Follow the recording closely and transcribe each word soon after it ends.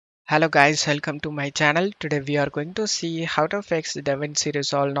Hello guys, welcome to my channel. Today we are going to see how to fix DaVinci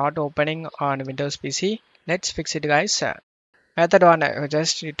Resolve not opening on Windows PC. Let's fix it guys. Method 1, you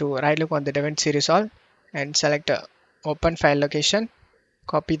just need to right click on the DaVinci Resolve and select open file location,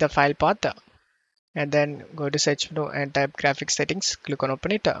 copy the file path and then go to search menu and type graphics settings, click on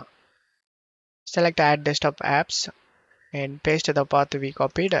open it. Select add desktop apps and paste the path we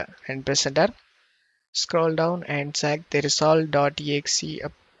copied and press enter. Scroll down and select the resolve.exe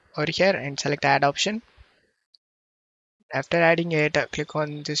over here and select add option. After adding it, click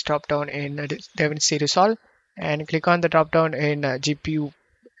on this drop down in DaVinci Resolve and click on the drop down in GPU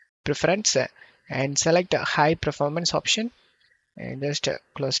preference and select high performance option and just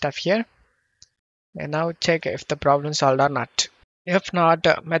close stuff here. And now check if the problem solved or not. If not,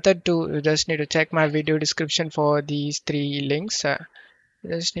 method 2, you just need to check my video description for these three links.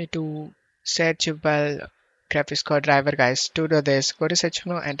 You just need to search well graphics card driver guys. To do this, go to search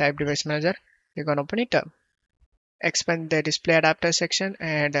menu and type device manager. You can open it up. Expand the display adapter section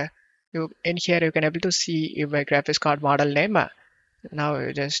and you in here you can able to see your graphics card model name. Now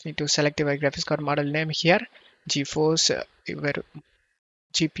you just need to select your graphics card model name here, GeForce your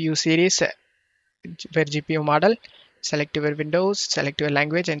GPU series where GPU model, select your Windows, select your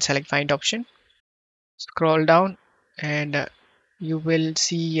language and select find option. Scroll down and you will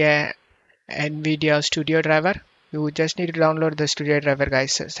see a Nvidia Studio driver. You just need to download the Studio driver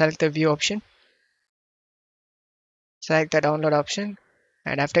guys. Select the view option, select the download option,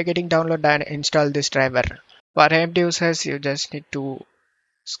 and after getting download and install this driver. For AMD users, you just need to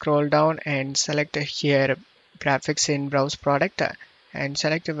scroll down and select here graphics in browse product and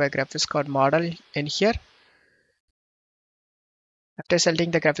select the graphics card model in here. After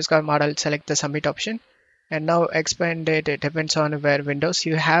selecting the graphics card model, select the submit option and now expand it. It depends on where Windows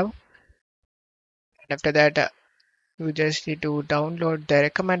you have. And after that, you just need to download the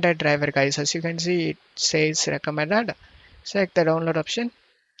recommended driver guys. As you can see, it says recommended. Select the download option.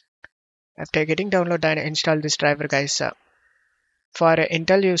 After getting download and install this driver guys. For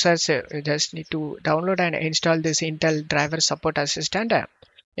Intel users, you just need to download and install this Intel driver support assistant.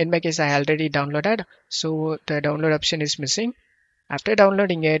 In my case, I already downloaded, so the download option is missing. After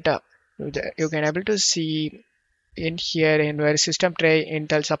downloading it, you can able to see in here in where system tray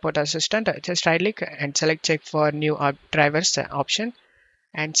Intel support assistant. Just right click and select check for new drivers option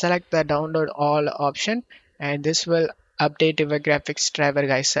and select the download all option, and this will update your graphics driver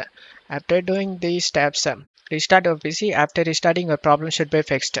guys. After doing these steps, restart your PC. After restarting, your problem should be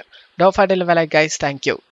fixed. Don't forget to leave a like guys. Thank you.